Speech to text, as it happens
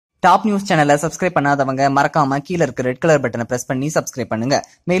Top news சேனலை subscribe பண்ணாதவங்க மறக்காம கீழ இருக்க ரெட் கலர் பட்டனை பிரஸ் பண்ணி சப்ஸ்கிரைப் பண்ணுங்க.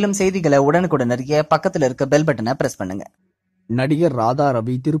 மேலும் செய்திகளை உடனுக்குடன் அறிய பக்கத்துல இருக்க பெல் பட்டனை பிரஸ் பண்ணுங்க. நடிகர் ராதா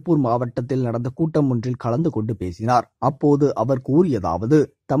ரவி திருப்பூர் மாவட்டத்தில் நடந்த கூட்டம் ஒன்றில் கலந்து கொண்டு பேசினார். அப்போது அவர் கூறியதாவது: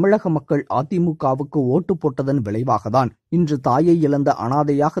 தமிழக மக்கள் அதிமுகவுக்கு ஓட்டு போட்டதன் விளைவாகத்தான் இன்று தாயை இழந்த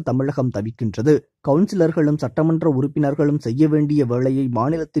அனாதையாக தமிழகம் தவிக்கின்றது. கவுன்சிலர்களும் சட்டமன்ற உறுப்பினர்களும் செய்ய வேண்டிய வேலையை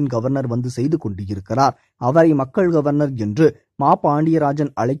மாநிலத்தின் கவர்னர் வந்து செய்து கொண்டு இருக்கிறார். அவரை மக்கள் கவர்னர் என்று மா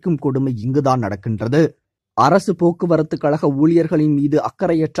பாண்டியராஜன் அழைக்கும் கொடுமை இங்குதான் நடக்கின்றது. அரசு போக்குவரத்து கழக ஊழியர்களின் மீது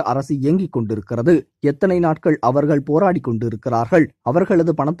அக்கறையற்ற அரசு இயங்கிக் கொண்டிருக்கிறது. எத்தனை நாட்கள் அவர்கள் போராடி கொண்டிருக்கிறார்கள்.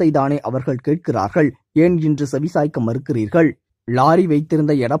 அவர்களது பணத்தை தானே அவர்கள் கேட்கிறார்கள். ஏன் இன்று செவிசாய்க்க மறுக்கிறீர்கள்? லாரி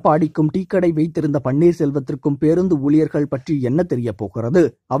வைத்திருந்த எடப்பாடிக்கும் டீக்கடை வைத்திருந்த பன்னீர்செல்வத்திற்கும் பேருந்து ஊழியர்கள் பற்றி என்ன தெரிய போகிறது?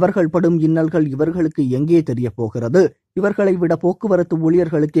 அவர்கள் படும் இன்னல்கள் இவர்களுக்கு எங்கே தெரிய போகிறது? இவர்களை விட போக்குவரத்து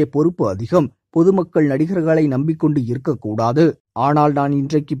ஊழியர்களுக்கே பொறுப்பு அதிகம். பொதுமக்கள் நடிகர்களை நம்பிக்கொண்டு இருக்கக்கூடாது. ஆனால் நான்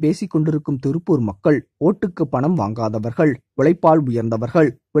இன்றைக்கு பேசிக் கொண்டிருக்கும் திருப்பூர் மக்கள் ஓட்டுக்கு பணம் வாங்காதவர்கள், உழைப்பால் உயர்ந்தவர்கள்,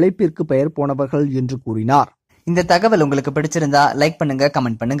 உழைப்பிற்கு பெயர் போனவர்கள் என்று கூறினார். இந்த தகவல் உங்களுக்கு பிடிச்சிருந்தா லைக் பண்ணுங்க,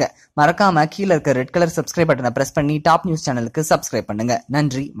 கமெண்ட் பண்ணுங்க. மறக்காம கீழ இருக்க ரெட் கலர் சப்ஸ்கிரைப் பட்டனை பிரஸ் பண்ணி டாப் நியூஸ் சேனலுக்கு சப்ஸ்கிரைப் பண்ணுங்க.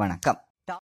 நன்றி, வணக்கம்.